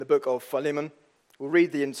the book of Philemon. We'll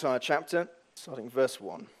read the entire chapter, starting verse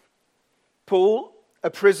 1. Paul, a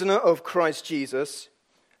prisoner of Christ Jesus,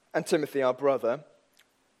 and Timothy, our brother,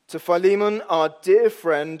 to Philemon, our dear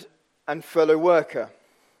friend and fellow worker,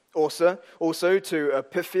 also to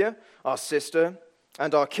Apphia, our sister,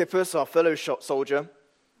 and Archippus, our fellow soldier,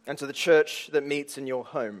 and to the church that meets in your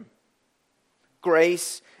home.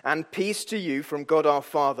 Grace and peace to you from God our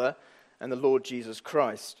Father and the Lord Jesus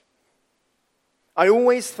Christ. I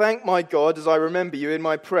always thank my God as I remember you in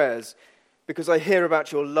my prayers, because I hear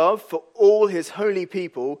about your love for all his holy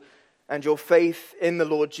people and your faith in the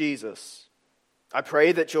Lord Jesus. I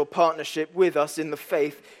pray that your partnership with us in the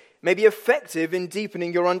faith may be effective in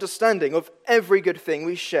deepening your understanding of every good thing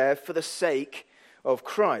we share for the sake of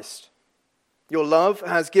Christ. Your love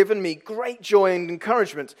has given me great joy and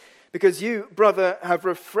encouragement because you, brother, have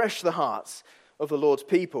refreshed the hearts of the Lord's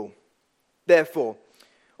people. Therefore,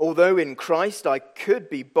 although in Christ I could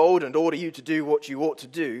be bold and order you to do what you ought to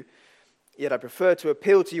do, yet I prefer to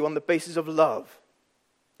appeal to you on the basis of love.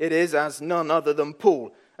 It is as none other than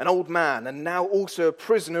Paul, an old man and now also a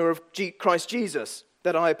prisoner of Christ Jesus,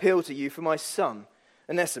 that I appeal to you for my son,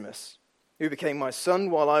 Onesimus, who became my son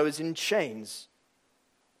while I was in chains.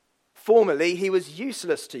 Formerly he was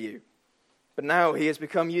useless to you, but now he has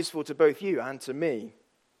become useful to both you and to me.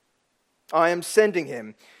 I am sending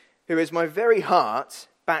him, who is my very heart,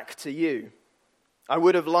 back to you. I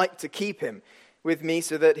would have liked to keep him with me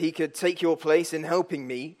so that he could take your place in helping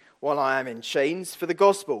me while I am in chains for the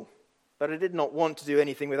gospel. But I did not want to do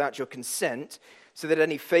anything without your consent, so that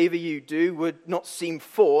any favor you do would not seem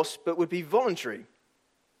forced, but would be voluntary.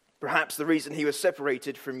 Perhaps the reason he was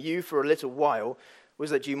separated from you for a little while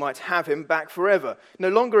was that you might have him back forever, no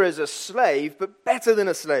longer as a slave, but better than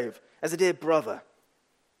a slave, as a dear brother.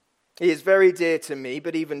 He is very dear to me,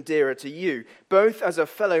 but even dearer to you, both as a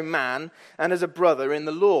fellow man and as a brother in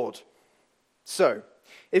the Lord. So,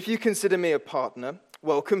 if you consider me a partner,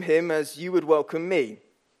 welcome him as you would welcome me.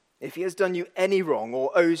 If he has done you any wrong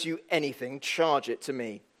or owes you anything, charge it to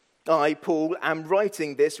me. I, Paul, am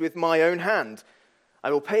writing this with my own hand.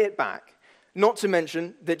 I will pay it back, not to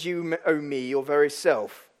mention that you owe me your very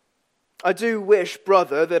self. I do wish,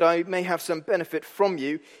 brother, that I may have some benefit from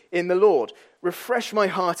you in the Lord. Refresh my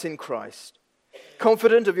heart in Christ.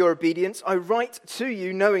 Confident of your obedience, I write to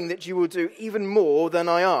you knowing that you will do even more than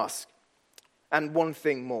I ask. And one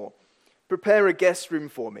thing more. Prepare a guest room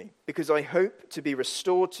for me, because I hope to be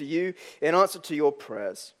restored to you in answer to your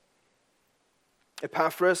prayers.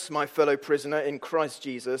 Epaphras, my fellow prisoner in Christ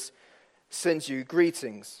Jesus, sends you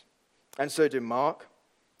greetings, and so do Mark,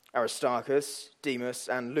 Aristarchus, Demas,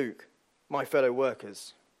 and Luke, my fellow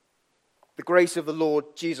workers. The grace of the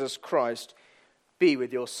Lord Jesus Christ be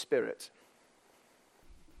with your spirit.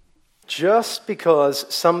 Just because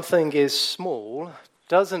something is small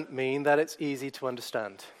doesn't mean that it's easy to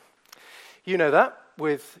understand. You know that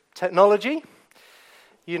with technology.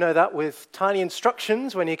 You know that with tiny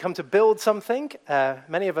instructions when you come to build something.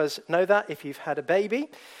 Many of us know that if you've had a baby.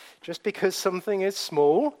 Just because something is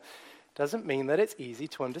small doesn't mean that it's easy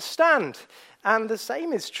to understand. And the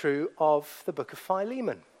same is true of the book of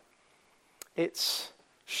Philemon. It's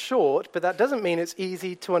short, but that doesn't mean it's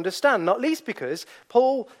easy to understand, not least because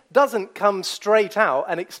Paul doesn't come straight out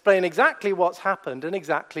and explain exactly what's happened and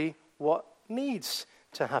exactly what needs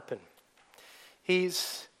to happen.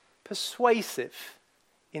 He's persuasive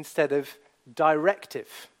instead of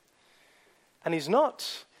directive. And he's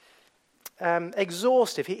not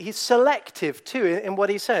exhaustive. He's selective too in what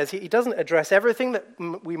he says. He doesn't address everything that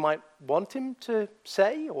we might want him to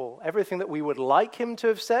say or everything that we would like him to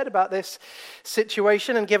have said about this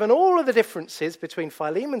situation. And given all of the differences between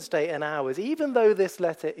Philemon's day and ours, even though this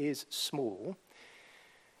letter is small,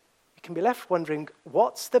 you can be left wondering,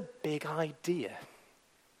 what's the big idea?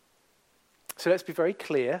 So let's be very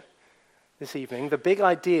clear this evening. The big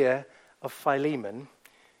idea of Philemon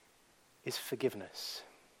is forgiveness.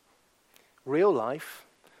 Real life,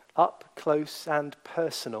 up close and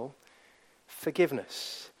personal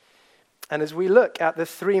forgiveness. And as we look at the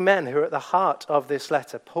three men who are at the heart of this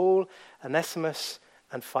letter, Paul, Onesimus,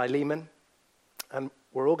 and Philemon, and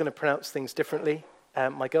we're all going to pronounce things differently.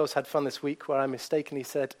 My girls had fun this week where I mistakenly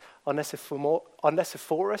said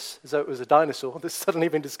Onesiphorus, as though it was a dinosaur that's suddenly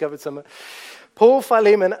been discovered somewhere. Paul,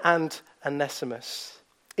 Philemon, and Onesimus.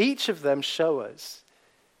 Each of them show us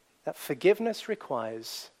that forgiveness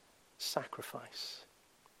requires sacrifice.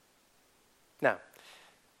 Now,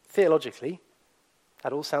 theologically,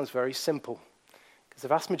 that all sounds very simple, because the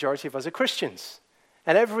vast majority of us are Christians,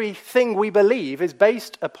 and everything we believe is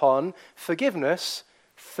based upon forgiveness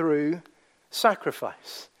through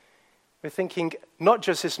sacrifice. We're thinking not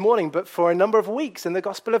just this morning, but for a number of weeks in the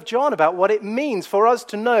Gospel of John about what it means for us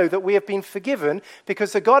to know that we have been forgiven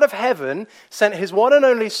because the God of heaven sent his one and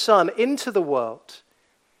only Son into the world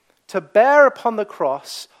to bear upon the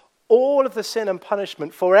cross all of the sin and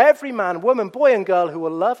punishment for every man, woman, boy, and girl who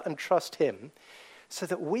will love and trust him so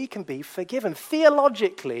that we can be forgiven.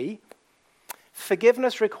 Theologically,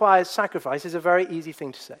 forgiveness requires sacrifice is a very easy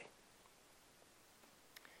thing to say.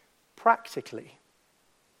 Practically,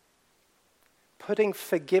 putting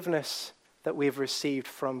forgiveness that we've received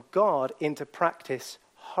from God into practice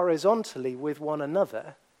horizontally with one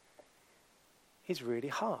another is really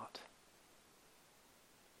hard.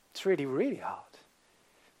 It's really, really hard.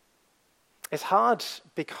 It's hard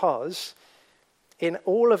because in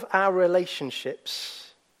all of our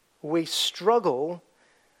relationships, we struggle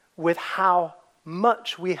with how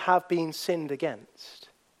much we have been sinned against.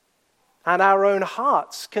 And our own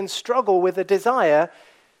hearts can struggle with a desire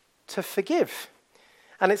to forgive.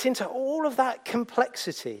 And it's into all of that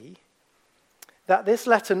complexity that this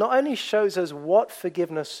letter not only shows us what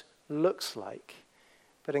forgiveness looks like,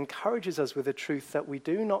 but encourages us with the truth that we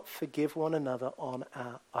do not forgive one another on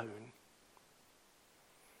our own.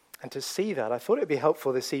 And to see that, I thought it would be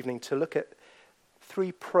helpful this evening to look at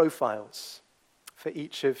 3 profiles for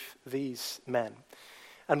each of these men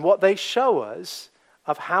and what they show us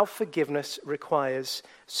of how forgiveness requires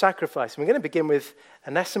sacrifice. And we're going to begin with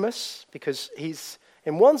Onesimus because he's,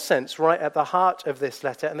 in one sense, right at the heart of this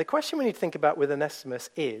letter. And the question we need to think about with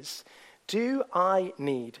Onesimus is, do I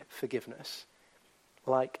need forgiveness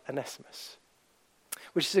like Onesimus?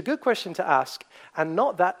 Which is a good question to ask and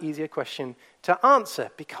not that easy a question to answer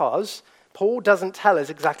because Paul doesn't tell us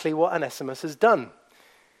exactly what Onesimus has done.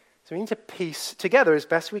 So we need to piece together as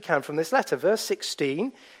best we can from this letter. Verse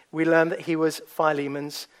 16, we learn that he was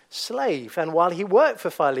Philemon's slave. And while he worked for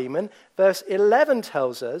Philemon, verse 11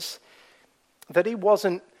 tells us that he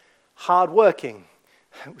wasn't hardworking,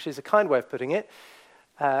 which is a kind way of putting it.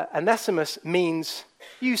 Onesimus means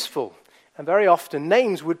useful. And very often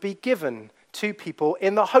names would be given to people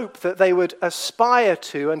in the hope that they would aspire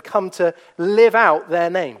to and come to live out their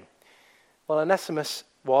name. Well, Onesimus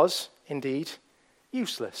was indeed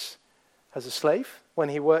useless as a slave when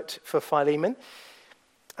he worked for Philemon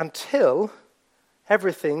until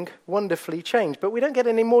everything wonderfully changed. But we don't get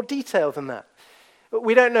any more detail than that.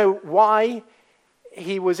 We don't know why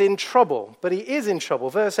he was in trouble, but he is in trouble.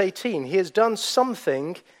 Verse 18, he has done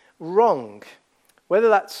something wrong. Whether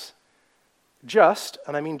that's just,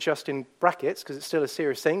 and I mean just in brackets because it's still a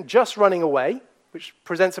serious thing, just running away, which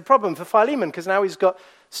presents a problem for Philemon because now he's got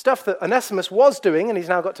stuff that Onesimus was doing and he's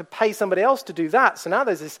now got to pay somebody else to do that. So now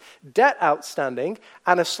there's this debt outstanding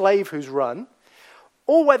and a slave who's run.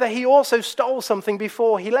 Or whether he also stole something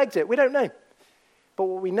before he legged it. We don't know. But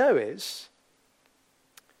what we know is,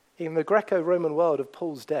 in the Greco-Roman world of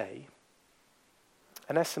Paul's day,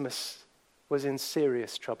 Onesimus was in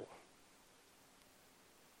serious trouble.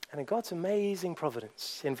 And in God's amazing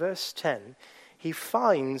providence, in verse 10, he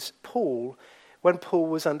finds Paul when Paul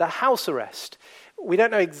was under house arrest. We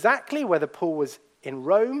don't know exactly whether Paul was in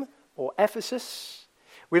Rome or Ephesus.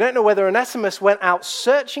 We don't know whether Onesimus went out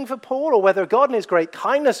searching for Paul or whether God in his great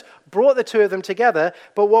kindness brought the two of them together.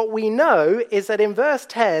 But what we know is that in verse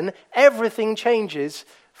 10, everything changes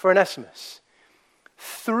for Onesimus.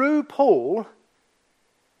 Through Paul,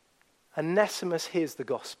 Onesimus hears the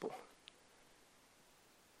gospel.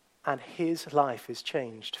 And his life is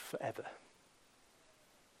changed forever.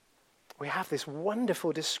 We have this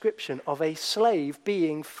wonderful description of a slave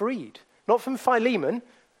being freed. Not from Philemon,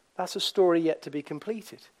 that's a story yet to be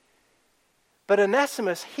completed. But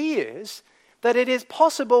Onesimus hears that it is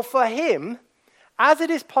possible for him, as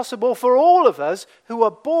it is possible for all of us who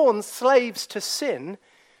are born slaves to sin,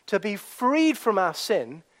 to be freed from our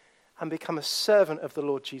sin and become a servant of the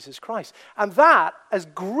Lord Jesus Christ. And that has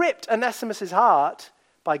gripped Onesimus' heart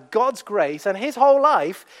by God's grace, and his whole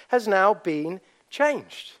life has now been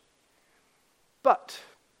changed. But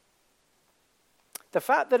the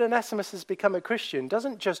fact that Onesimus has become a Christian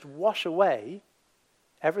doesn't just wash away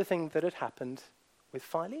everything that had happened with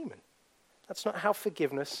Philemon. That's not how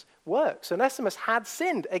forgiveness works. Onesimus had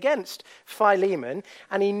sinned against Philemon,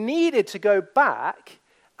 and he needed to go back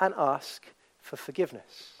and ask for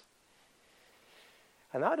forgiveness.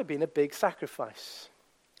 And that would have been a big sacrifice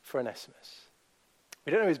for Onesimus.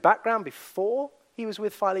 We don't know his background before he was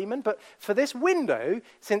with Philemon, but for this window,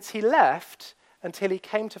 since he left until he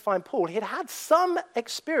came to find Paul, he had had some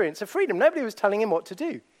experience of freedom. Nobody was telling him what to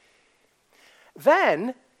do.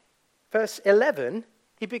 Then, verse 11,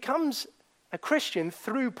 he becomes a Christian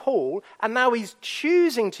through Paul, and now he's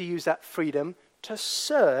choosing to use that freedom to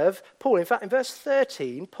serve Paul. In fact, in verse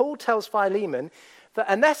 13, Paul tells Philemon that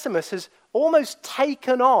Onesimus has almost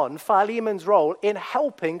taken on Philemon's role in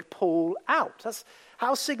helping Paul out. That's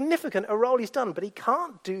how significant a role he's done, but he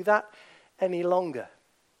can't do that any longer.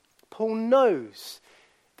 Paul knows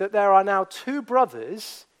that there are now two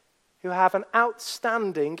brothers who have an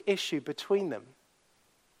outstanding issue between them.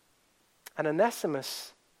 And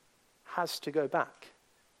Onesimus has to go back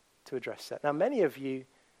to address that. Now, many of you,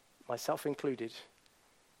 myself included,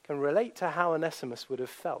 can relate to how Onesimus would have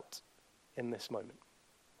felt in this moment.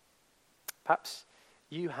 Perhaps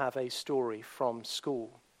you have a story from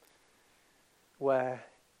school where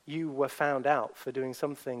you were found out for doing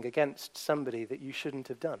something against somebody that you shouldn't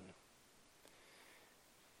have done.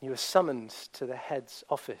 You were summoned to the head's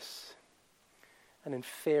office and in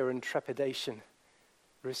fear and trepidation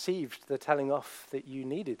received the telling off that you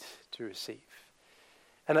needed to receive.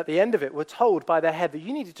 And at the end of it, were told by the head that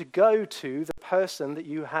you needed to go to the person that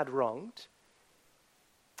you had wronged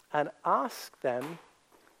and ask them,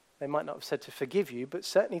 they might not have said to forgive you, but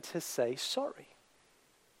certainly to say sorry.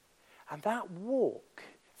 And that walk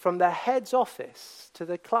from the head's office to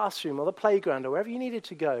the classroom or the playground or wherever you needed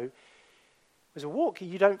to go was a walk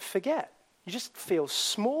you don't forget. You just feel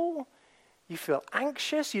small, you feel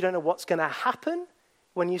anxious, you don't know what's going to happen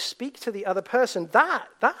when you speak to the other person.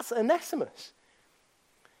 That's Onesimus.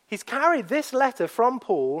 He's carried this letter from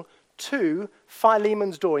Paul to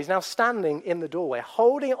Philemon's door. He's now standing in the doorway,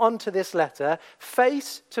 holding on to this letter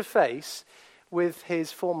face to face with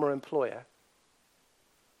his former employer.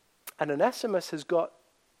 And Onesimus has got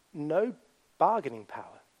no bargaining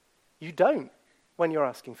power. You don't when you're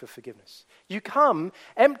asking for forgiveness. You come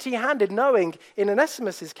empty-handed, knowing in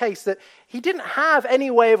Onesimus' case that he didn't have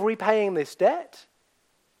any way of repaying this debt.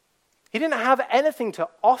 He didn't have anything to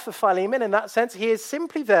offer Philemon in that sense. He is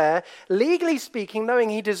simply there, legally speaking, knowing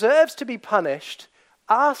he deserves to be punished,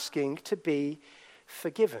 asking to be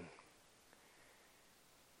forgiven.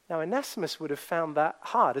 Now, Onesimus would have found that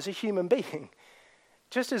hard as a human being,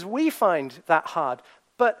 just as we find that hard.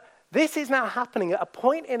 But this is now happening at a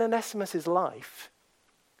point in Onesimus' life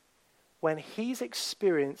when he's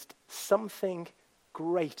experienced something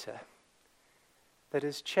greater that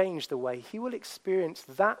has changed the way he will experience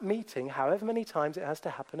that meeting, however many times it has to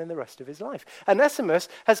happen in the rest of his life. Onesimus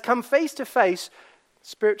has come face to face,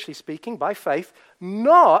 spiritually speaking, by faith,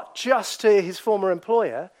 not just to his former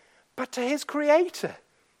employer, but to his Creator.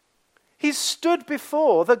 He's stood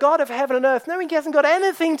before the God of heaven and earth, knowing he hasn't got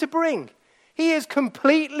anything to bring. He is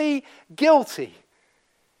completely guilty.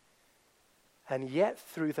 And yet,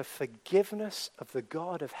 through the forgiveness of the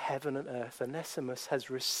God of heaven and earth, Onesimus has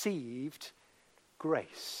received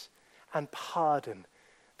grace and pardon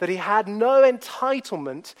that he had no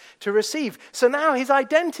entitlement to receive. So now his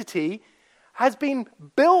identity has been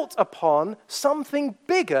built upon something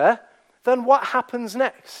bigger than what happens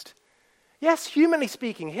next. Yes, humanly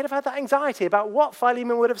speaking, he'd have had that anxiety about what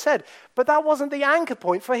Philemon would have said, but that wasn't the anchor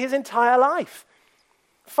point for his entire life.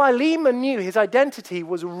 Philemon knew his identity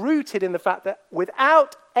was rooted in the fact that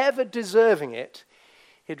without ever deserving it,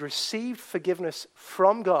 he'd received forgiveness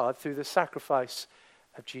from God through the sacrifice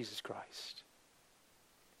of Jesus Christ.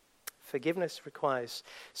 Forgiveness requires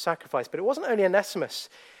sacrifice, but it wasn't only Onesimus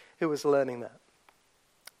who was learning that.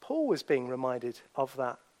 Paul was being reminded of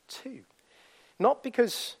that too. Not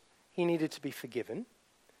because he needed to be forgiven,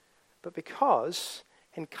 but because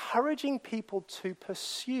encouraging people to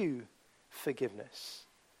pursue forgiveness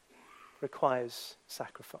requires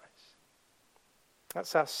sacrifice.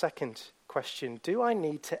 That's our second question. Do I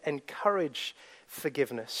need to encourage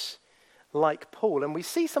forgiveness like Paul? And we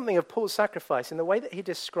see something of Paul's sacrifice in the way that he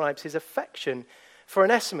describes his affection for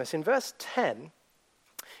Onesimus. In verse 10,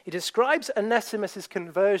 he describes Onesimus'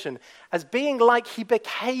 conversion as being like he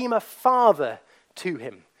became a father to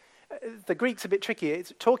him. The Greek's a bit tricky.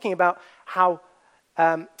 It's talking about how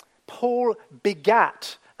Paul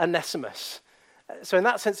begat Onesimus. So in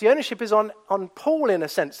that sense, the ownership is on Paul in a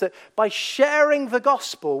sense, that by sharing the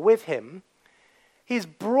gospel with him, he's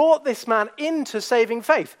brought this man into saving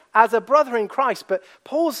faith as a brother in Christ. But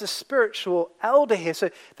Paul's a spiritual elder here, so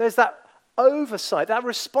there's that oversight, that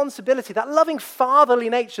responsibility, that loving fatherly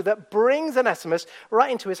nature that brings Onesimus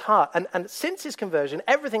right into his heart. And since his conversion,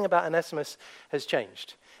 everything about Onesimus has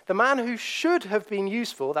changed. The man who should have been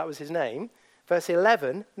useful, that was his name, verse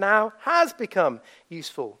 11, now has become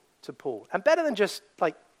useful to Paul. And better than just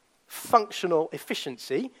like functional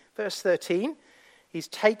efficiency, verse 13, he's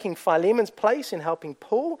taking Philemon's place in helping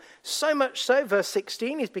Paul. So much so, verse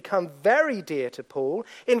 16, he's become very dear to Paul.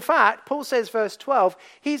 In fact, Paul says, verse 12,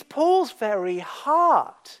 he's Paul's very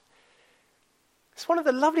heart. It's one of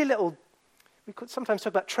the lovely little We could sometimes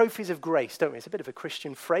talk about trophies of grace, don't we? It's a bit of a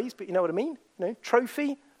Christian phrase, but you know what I mean?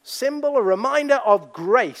 Trophy, symbol, a reminder of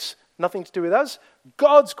grace. Nothing to do with us.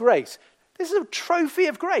 God's grace. This is a trophy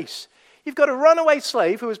of grace. You've got a runaway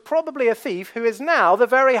slave who was probably a thief who is now the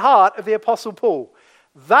very heart of the Apostle Paul.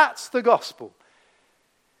 That's the gospel.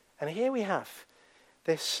 And here we have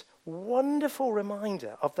this wonderful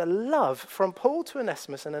reminder of the love from Paul to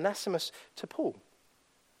Onesimus and Onesimus to Paul.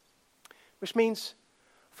 Which means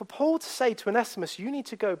for Paul to say to Onesimus, you need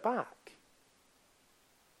to go back.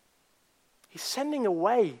 He's sending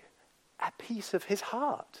away a piece of his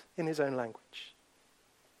heart in his own language.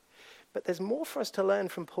 But there's more for us to learn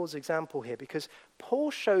from Paul's example here, because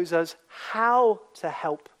Paul shows us how to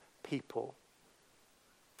help people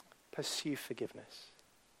pursue forgiveness.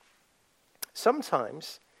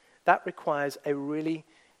 Sometimes that requires a really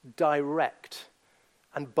direct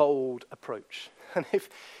and bold approach. And if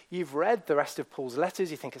you've read the rest of Paul's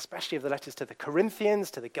letters, you think especially of the letters to the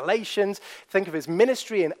Corinthians, to the Galatians, think of his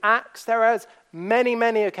ministry in Acts, there are many,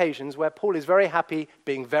 many occasions where Paul is very happy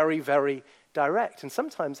being very, very direct. And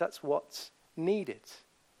sometimes that's what's needed.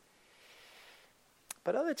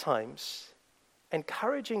 But other times,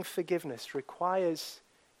 encouraging forgiveness requires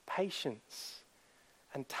patience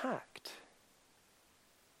and tact.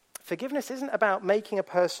 Forgiveness isn't about making a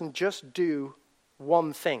person just do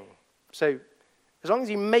one thing. So as long as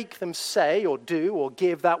you make them say or do or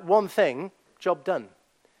give that one thing, job done.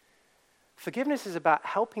 Forgiveness is about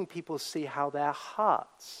helping people see how their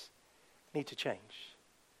hearts need to change.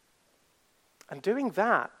 And doing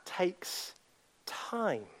that takes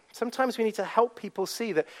time. Sometimes we need to help people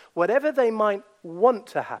see that whatever they might want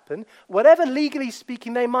to happen, whatever legally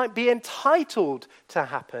speaking they might be entitled to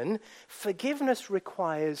happen, forgiveness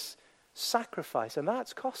requires sacrifice, and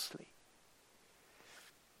that's costly.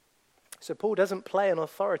 So Paul doesn't play an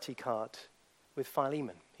authority card with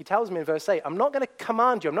Philemon. He tells me in verse 8, I'm not going to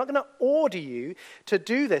command you, I'm not going to order you to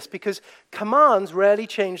do this, because commands rarely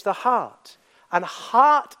change the heart. And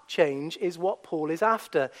heart change is what Paul is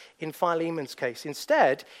after in Philemon's case.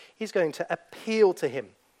 Instead, he's going to appeal to him.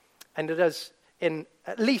 And it does in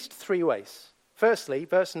at least three ways. Firstly,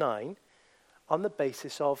 verse 9, on the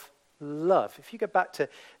basis of love. If you go back to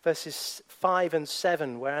verses 5 and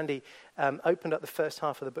 7, where Andy opened up the first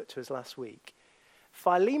half of the book to us last week,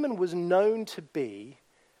 Philemon was known to be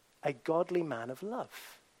a godly man of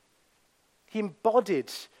love. He embodied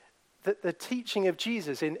the teaching of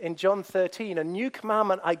Jesus in John 13, a new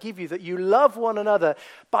commandment I give you, that you love one another.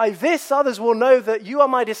 By this others will know that you are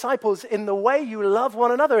my disciples, in the way you love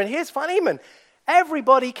one another. And here's Philemon.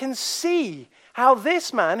 Everybody can see how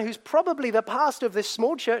this man, who's probably the pastor of this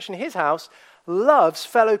small church in his house, loves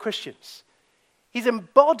fellow Christians. He's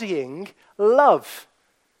embodying love.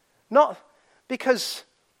 Not because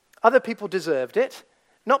other people deserved it,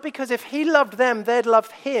 not because if he loved them, they'd love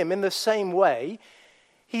him in the same way.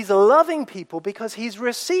 He's loving people because he's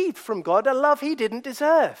received from God a love he didn't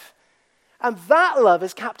deserve. And that love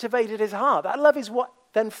has captivated his heart. That love is what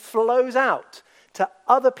then flows out to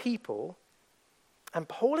other people. And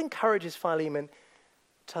Paul encourages Philemon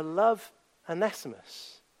to love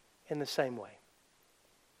Onesimus in the same way.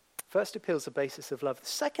 First appeal is the basis of love. The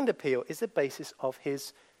second appeal is the basis of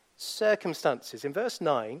his circumstances. In verse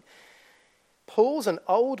 9, Paul's an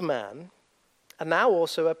old man and now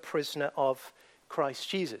also a prisoner of Christ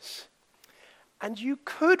Jesus. And you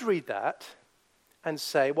could read that and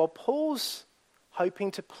say, well, Paul's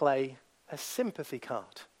hoping to play a sympathy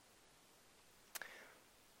card.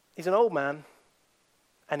 He's an old man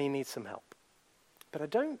and he needs some help. But I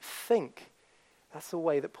don't think that's the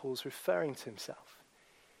way that Paul's referring to himself.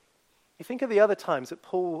 You think of the other times that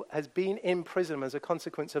Paul has been in prison as a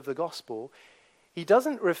consequence of the gospel, he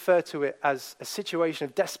doesn't refer to it as a situation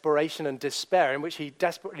of desperation and despair in which he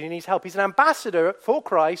desperately needs help. He's an ambassador for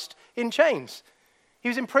Christ in chains. He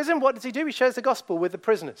was in prison. What does he do? He shares the gospel with the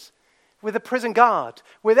prisoners, with the prison guard,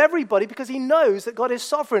 with everybody, because he knows that God is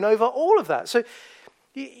sovereign over all of that. So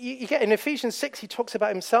you get in Ephesians 6, he talks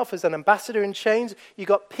about himself as an ambassador in chains. You've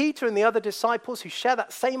got Peter and the other disciples who share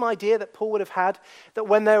that same idea that Paul would have had, that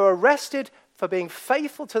when they were arrested for being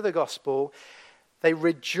faithful to the gospel, they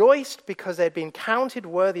rejoiced because they'd been counted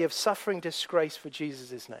worthy of suffering disgrace for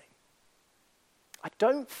Jesus' name. I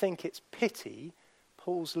don't think it's pity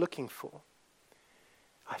Paul's looking for.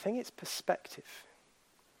 I think it's perspective.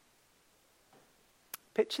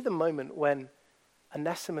 Picture the moment when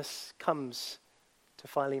Onesimus comes to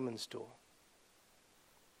Philemon's door.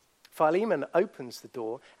 Philemon opens the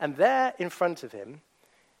door, and there in front of him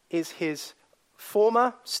is his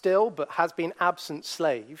former, still, but has been absent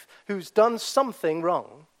slave who's done something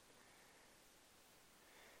wrong.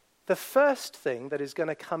 the first thing that is going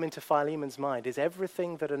to come into Philemon's mind is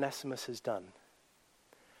everything that Onesimus has done.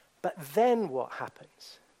 But then what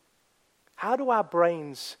happens? How do our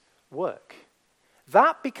brains work?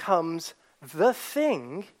 That becomes the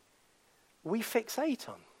thing we fixate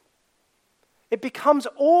on. It becomes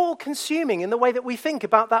all-consuming in the way that we think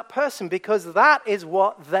about that person because that is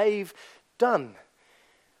what they've done.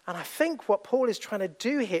 And I think what Paul is trying to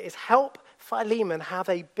do here is help Philemon have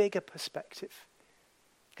a bigger perspective.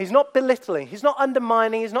 He's not belittling, he's not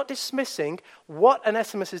undermining, he's not dismissing what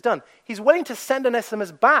Onesimus has done. He's willing to send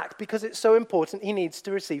Onesimus back because it's so important he needs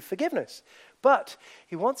to receive forgiveness. But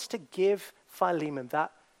he wants to give Philemon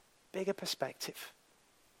that bigger perspective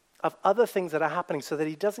of other things that are happening so that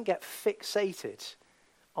he doesn't get fixated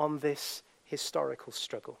on this historical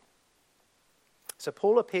struggle. So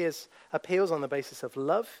Paul appeals on the basis of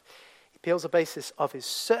love. He appeals on the basis of his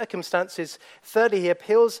circumstances. Thirdly, he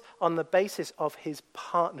appeals on the basis of his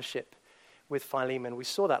partnership with Philemon. We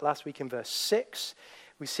saw that last week in verse 6.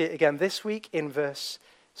 We see it again this week in verse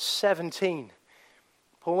 17.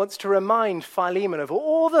 Paul wants to remind Philemon of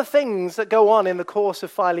all the things that go on in the course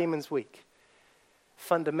of Philemon's week.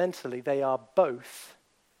 Fundamentally, they are both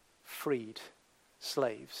freed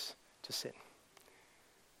slaves to sin.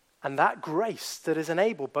 And that grace that has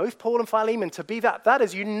enabled both Paul and Philemon to be that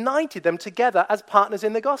has united them together as partners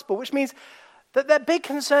in the gospel, which means that their big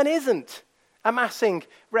concern isn't amassing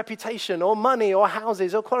reputation or money or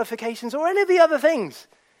houses or qualifications or any of the other things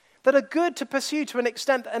that are good to pursue to an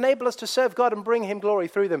extent that enable us to serve God and bring him glory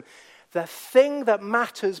through them. The thing that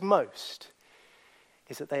matters most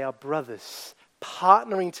is that they are brothers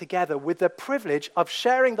partnering together with the privilege of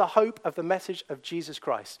sharing the hope of the message of Jesus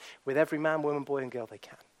Christ with every man, woman, boy, and girl they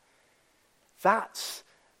can. That's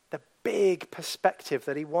the big perspective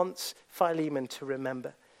that he wants Philemon to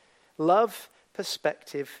remember. Love,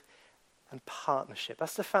 perspective, and partnership.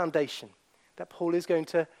 That's the foundation that Paul is going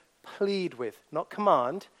to plead with, not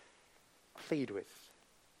command, plead with.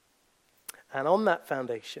 And on that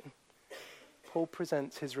foundation, Paul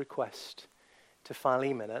presents his request to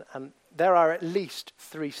Philemon. And there are at least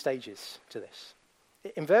 3 stages to this.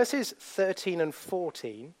 In verses 13 and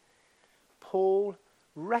 14, Paul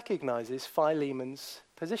recognizes Philemon's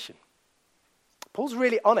position. Paul's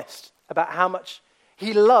really honest about how much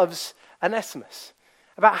he loves Onesimus,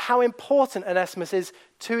 about how important Onesimus is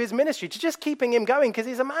to his ministry, to just keeping him going because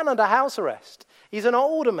he's a man under house arrest. He's an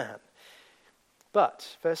older man.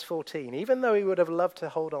 But, verse 14, even though he would have loved to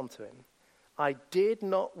hold on to him, I did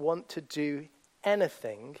not want to do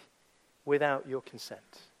anything without your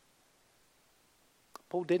consent.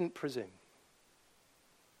 Paul didn't presume.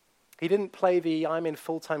 He didn't play the I'm in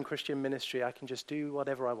full-time Christian ministry, I can just do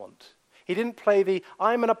whatever I want. He didn't play the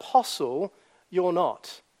I'm an apostle, you're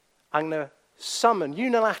not. I'm going to summon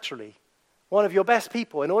unilaterally one of your best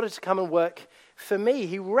people in order to come and work for me.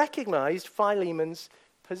 He recognized Philemon's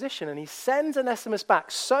position and he sends Onesimus back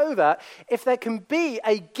so that if there can be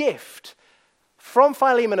a gift from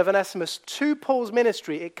Philemon of Onesimus to Paul's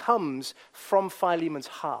ministry, it comes from Philemon's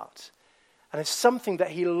heart. And it's something that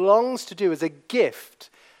he longs to do as a gift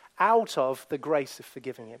out of the grace of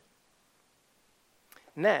forgiving him.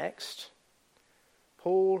 Next,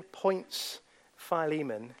 Paul points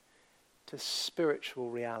Philemon to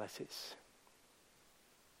spiritual realities.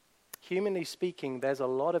 Humanly speaking, there's a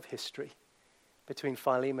lot of history between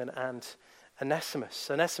Philemon and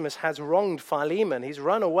Onesimus. Onesimus has wronged Philemon. He's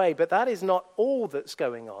run away, but that is not all that's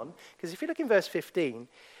going on. Because if you look in verse 15,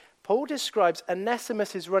 Paul describes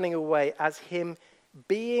Onesimus' running away as him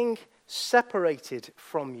being separated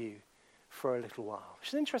from you for a little while. Which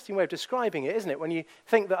is an interesting way of describing it, isn't it? When you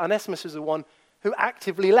think that Onesimus is the one who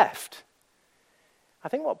actively left. I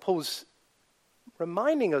think what Paul's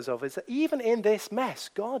reminding us of is that even in this mess,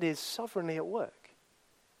 God is sovereignly at work.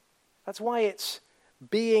 That's why it's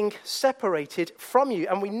being separated from you.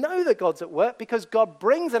 And we know that God's at work because God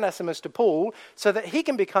brings Onesimus to Paul so that he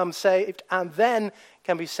can become saved and then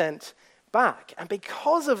can be sent back. And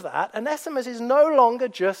because of that, Onesimus is no longer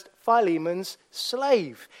just Philemon's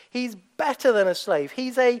slave. He's better than a slave.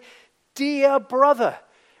 He's a dear brother.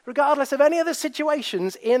 Regardless of any other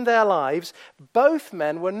situations in their lives, both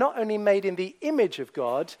men were not only made in the image of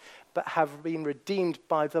God, but have been redeemed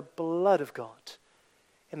by the blood of God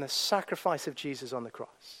in the sacrifice of Jesus on the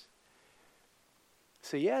cross.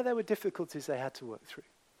 So yeah, there were difficulties they had to work through.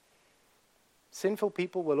 Sinful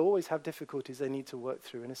people will always have difficulties they need to work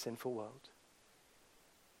through in a sinful world.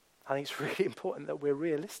 I think it's really important that we're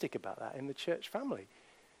realistic about that in the church family.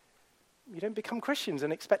 You don't become Christians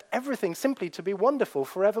and expect everything simply to be wonderful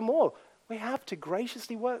forevermore. We have to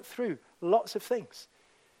graciously work through lots of things.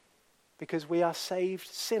 because we are saved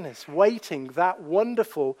sinners, waiting that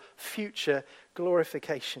wonderful future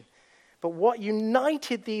glorification. But what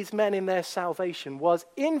united these men in their salvation was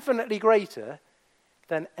infinitely greater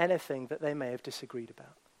than anything that they may have disagreed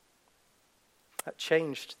about. That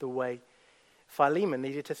changed the way Philemon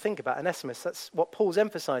needed to think about Onesimus. That's what Paul's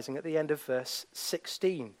emphasizing at the end of verse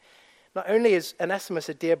 16. Not only is Onesimus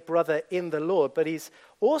a dear brother in the Lord, but he's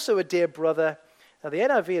also a dear brother. Now, the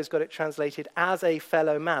NIV has got it translated as a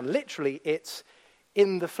fellow man. Literally, it's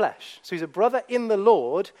in the flesh. So he's a brother in the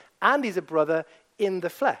Lord, and he's a brother in the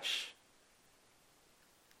flesh.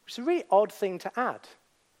 Which is a really odd thing to add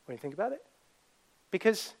when you think about it.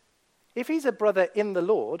 Because if he's a brother in the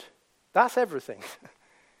Lord, that's everything.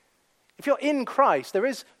 If you're in Christ, there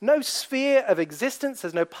is no sphere of existence,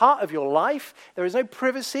 there's no part of your life, there is no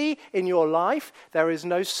privacy in your life, there is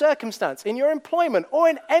no circumstance in your employment or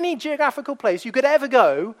in any geographical place you could ever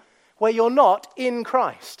go where you're not in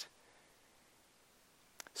Christ.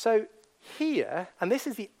 So here, and this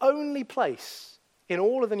is the only place in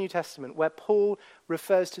all of the New Testament where Paul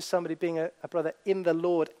refers to somebody being a brother in the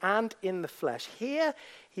Lord and in the flesh, here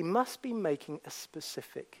he must be making a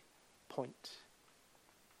specific point.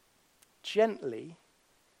 Gently,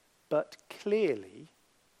 but clearly,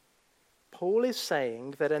 Paul is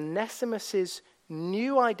saying that Onesimus'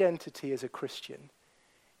 new identity as a Christian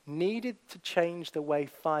needed to change the way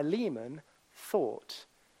Philemon thought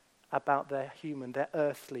about their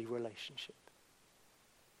earthly relationship.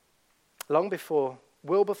 Long before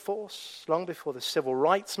Wilberforce, long before the civil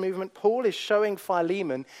rights movement, Paul is showing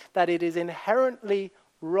Philemon that it is inherently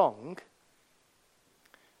wrong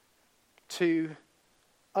to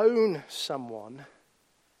own someone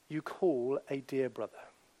you call a dear brother.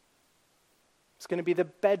 It's going to be the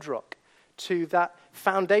bedrock to that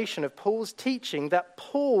foundation of Paul's teaching that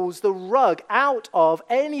pulls the rug out of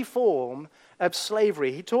any form of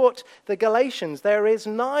slavery. He taught the Galatians, there is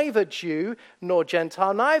neither Jew nor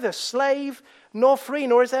Gentile, neither slave nor free,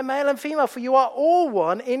 nor is there male and female, for you are all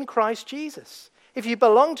one in Christ Jesus. If you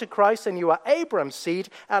belong to Christ, then you are Abraham's seed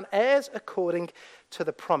and heirs according to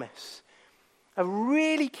the promise. A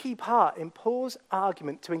really key part in Paul's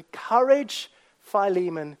argument to encourage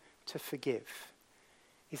Philemon to forgive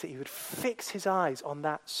is that he would fix his eyes on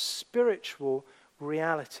that spiritual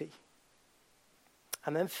reality.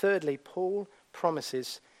 And then thirdly, Paul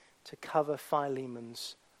promises to cover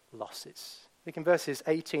Philemon's losses. Look in verses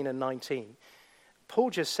 18 and 19.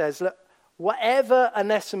 Paul just says, look, whatever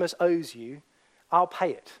Onesimus owes you, I'll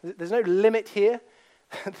pay it. There's no limit here.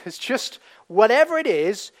 There's just whatever it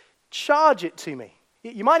is, charge it to me.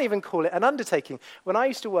 You might even call it an undertaking. When I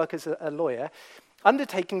used to work as a lawyer,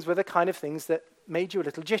 undertakings were the kind of things that made you a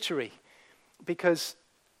little jittery. Because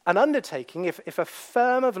an undertaking, if a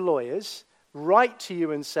firm of lawyers write to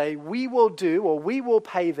you and say, we will do or we will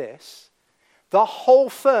pay this, the whole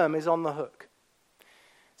firm is on the hook.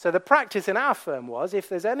 So the practice in our firm was, if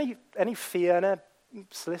there's any fee earner,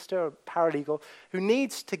 solicitor or paralegal, who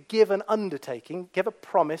needs to give an undertaking, give a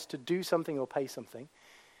promise to do something or pay something,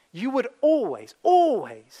 you would always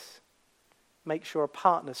make sure a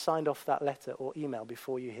partner signed off that letter or email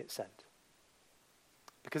before you hit send.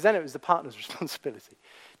 Because then it was the partner's responsibility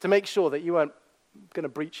to make sure that you weren't going to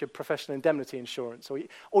breach your professional indemnity insurance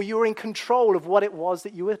or you were in control of what it was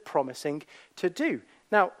that you were promising to do.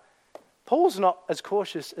 Now, Paul's not as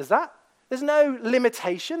cautious as that. There's no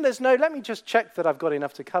limitation. There's no, let me just check that I've got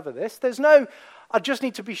enough to cover this. There's no, I just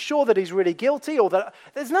need to be sure that he's really guilty or that,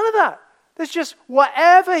 there's none of that. There's just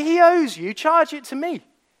whatever he owes you, charge it to me.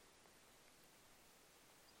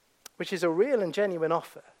 Which is a real and genuine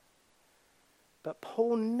offer. But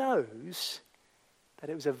Paul knows that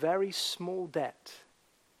it was a very small debt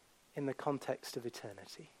in the context of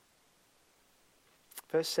eternity.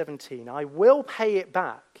 Verse 17, I will pay it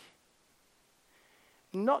back,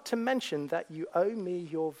 not to mention that you owe me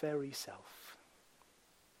your very self.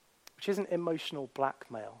 Which isn't emotional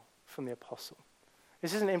blackmail from the apostle.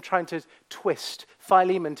 This isn't him trying to twist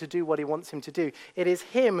Philemon to do what he wants him to do. It is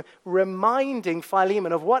him reminding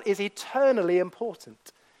Philemon of what is eternally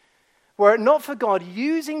important. Were it not for God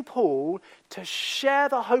using Paul to share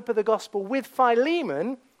the hope of the gospel with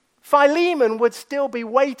Philemon, Philemon would still be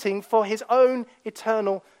waiting for his own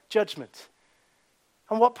eternal judgment.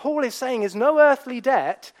 And what Paul is saying is no earthly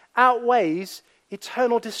debt outweighs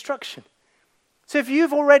eternal destruction. So if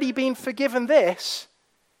you've already been forgiven this,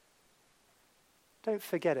 don't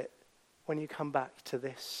forget it when you come back to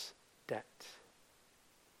this debt.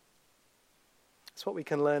 It's what we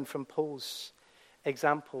can learn from Paul's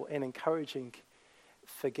example in encouraging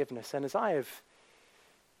forgiveness. And as I have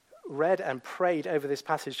read and prayed over this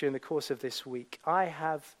passage during the course of this week, I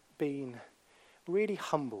have been really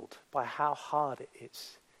humbled by how hard it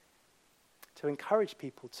is to encourage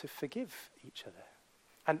people to forgive each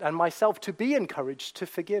other, and myself to be encouraged to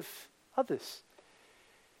forgive others.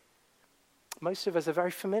 Most of us are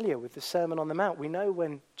very familiar with the Sermon on the Mount. We know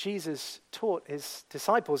when Jesus taught his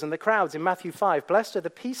disciples and the crowds in Matthew 5, "Blessed are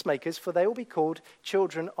the peacemakers, for they will be called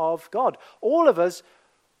children of God." All of us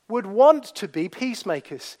would want to be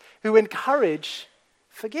peacemakers who encourage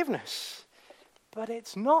forgiveness. But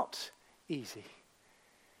it's not easy.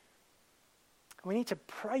 We need to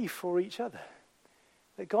pray for each other,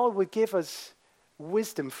 that God would give us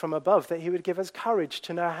wisdom from above, that he would give us courage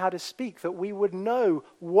to know how to speak, that we would know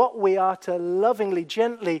what we are to lovingly,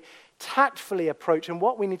 gently, tactfully approach and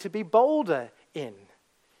what we need to be bolder in.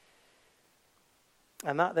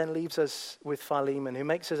 And that then leaves us with Philemon, who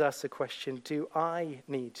makes us ask the question, do I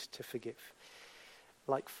need to forgive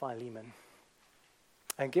like Philemon?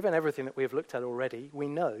 And given everything that we have looked at already, we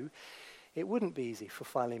know it wouldn't be easy for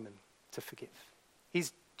Philemon to forgive.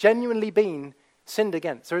 He's genuinely been sinned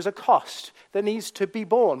against. There is a cost that needs to be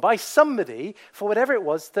borne by somebody for whatever it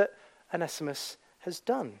was that Onesimus has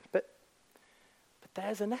done. But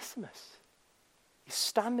there's Onesimus. He's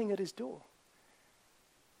standing at his door.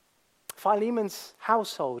 Philemon's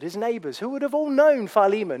household, his neighbors, who would have all known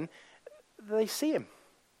Philemon, they see him.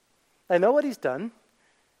 They know what he's done.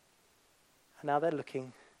 And now they're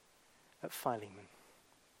looking at Philemon.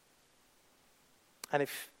 And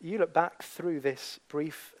if you look back through this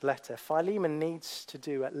brief letter, Philemon needs to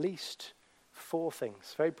do at least 4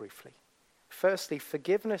 things, very briefly. Firstly,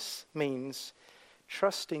 forgiveness means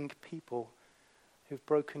trusting people who've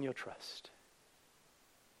broken your trust.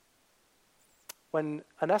 When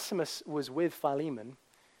Onesimus was with Philemon,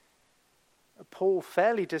 Paul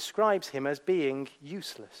fairly describes him as being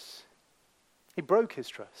useless. He broke his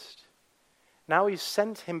trust. Now he's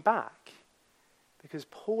sent him back because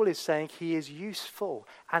Paul is saying he is useful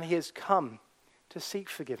and he has come to seek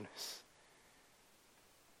forgiveness.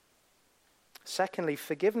 Secondly,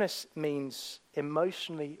 forgiveness means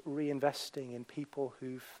emotionally reinvesting in people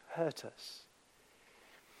who've hurt us.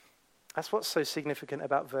 That's what's so significant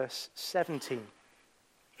about verse 17.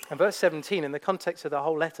 And verse 17, in the context of the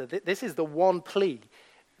whole letter, this is the one plea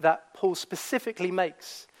that Paul specifically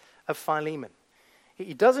makes of Philemon.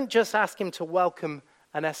 He doesn't just ask him to welcome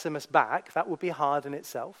Onesimus back. That would be hard in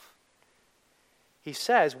itself. He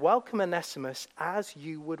says, welcome Onesimus as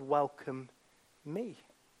you would welcome me.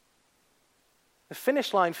 The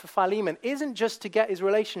finish line for Philemon isn't just to get his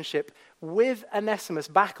relationship with Onesimus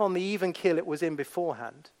back on the even keel it was in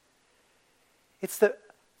beforehand. It's that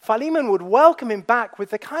Philemon would welcome him back with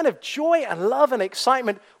the kind of joy and love and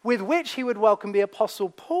excitement with which he would welcome the Apostle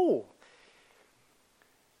Paul.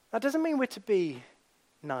 That doesn't mean we're to be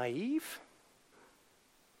naive.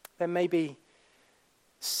 There may be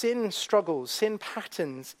sin struggles, sin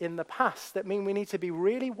patterns in the past that mean we need to be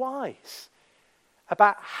really wise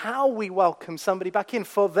about how we welcome somebody back in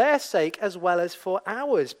for their sake as well as for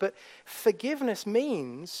ours. But forgiveness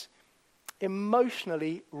means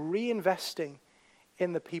emotionally reinvesting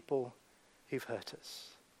in the people who've hurt us.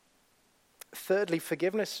 Thirdly,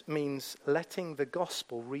 forgiveness means letting the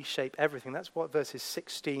gospel reshape everything. That's what verses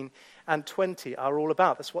 16 and 20 are all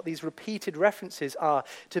about. That's what these repeated references are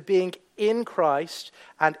to being in Christ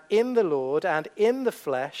and in the Lord and in the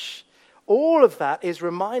flesh. All of that is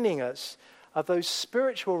reminding us of those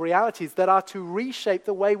spiritual realities that are to reshape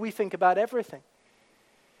the way we think about everything.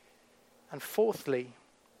 And fourthly,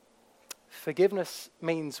 forgiveness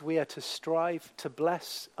means we are to strive to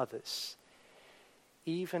bless others,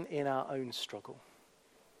 even in our own struggle.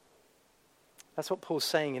 That's what Paul's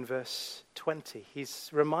saying in verse 20. He's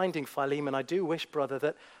reminding Philemon, I do wish, brother,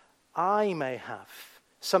 that I may have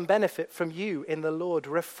some benefit from you in the Lord.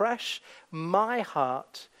 Refresh my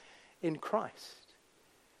heart in Christ.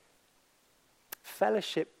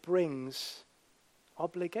 Fellowship brings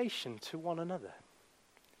obligation to one another.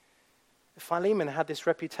 Philemon had this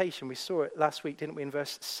reputation, we saw it last week, didn't we, in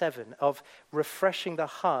verse 7, of refreshing the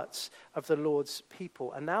hearts of the Lord's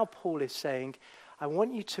people. And now Paul is saying, I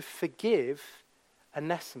want you to forgive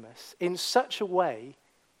Onesimus in such a way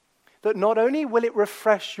that not only will it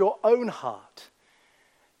refresh your own heart,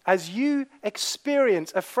 as you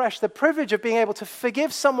experience afresh the privilege of being able to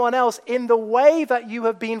forgive someone else in the way that you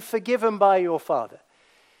have been forgiven by your Father,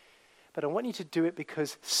 but I want you to do it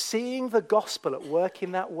because seeing the gospel at work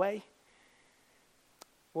in that way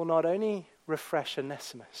will not only refresh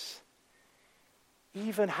Onesimus,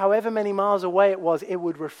 even however many miles away it was, it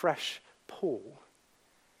would refresh Paul.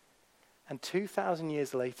 And 2,000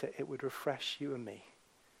 years later, it would refresh you and me.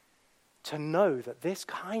 To know that this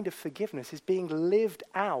kind of forgiveness is being lived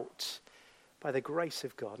out by the grace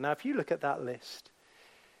of God. Now, if you look at that list,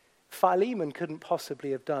 Philemon couldn't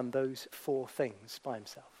possibly have done those 4 things by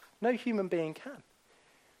himself. No human being can.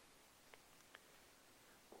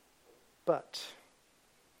 But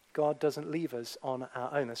God doesn't leave us on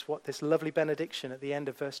our own. That's what this lovely benediction at the end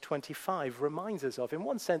of verse 25 reminds us of. In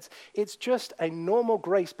one sense, it's just a normal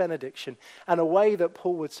grace benediction and a way that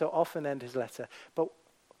Paul would so often end his letter. But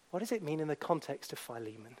what does it mean in the context of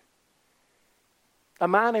Philemon? A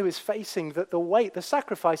man who is facing the weight, the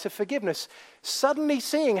sacrifice of forgiveness, suddenly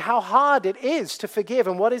seeing how hard it is to forgive.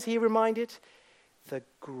 And what is he reminded? The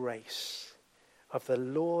grace of the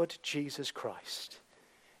Lord Jesus Christ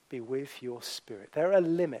be with your spirit. There are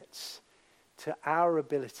limits to our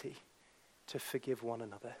ability to forgive one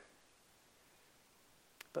another.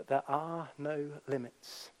 But there are no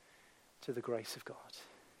limits to the grace of God.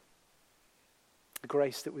 The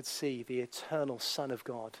grace that would see the eternal Son of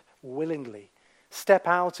God willingly step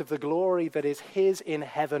out of the glory that is his in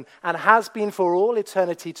heaven and has been for all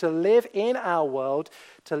eternity to live in our world,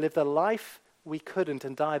 to live the life we couldn't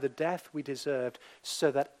and die the death we deserved,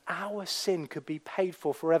 so that our sin could be paid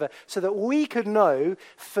for forever, so that we could know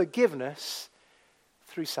forgiveness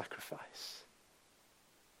through sacrifice.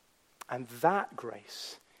 And that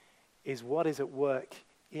grace is what is at work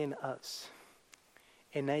in us,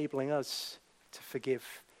 enabling us to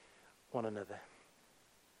forgive one another.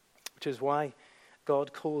 Which is why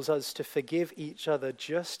God calls us to forgive each other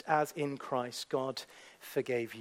just as in Christ God forgave you.